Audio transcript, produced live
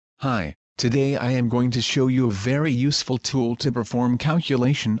Hi, today I am going to show you a very useful tool to perform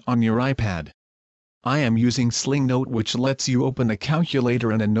calculation on your iPad. I am using Sling Note, which lets you open a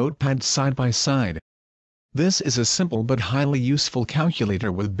calculator and a notepad side by side. This is a simple but highly useful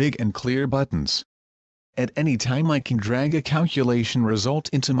calculator with big and clear buttons. At any time I can drag a calculation result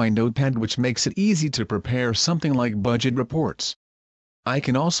into my notepad, which makes it easy to prepare something like budget reports. I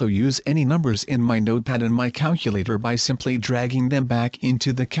can also use any numbers in my notepad and my calculator by simply dragging them back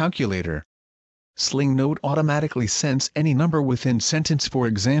into the calculator. Sling Note automatically sends any number within sentence, for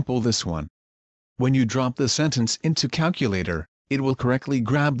example this one. When you drop the sentence into calculator, it will correctly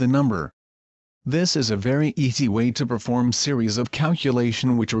grab the number. This is a very easy way to perform series of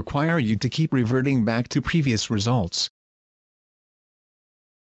calculation which require you to keep reverting back to previous results.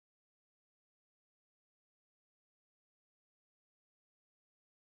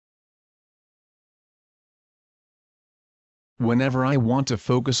 Whenever I want to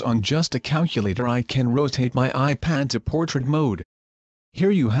focus on just a calculator, I can rotate my iPad to portrait mode. Here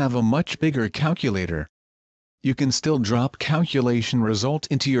you have a much bigger calculator. You can still drop calculation result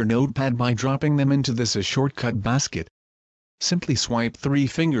into your notepad by dropping them into this shortcut basket. Simply swipe 3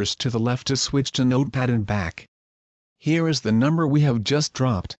 fingers to the left to switch to notepad and back. Here is the number we have just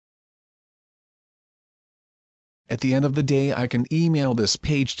dropped. At the end of the day, I can email this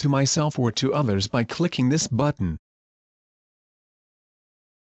page to myself or to others by clicking this button.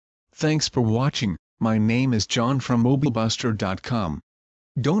 Thanks for watching. My name is John from mobilebuster.com.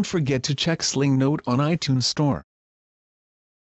 Don't forget to check Sling Note on iTunes Store.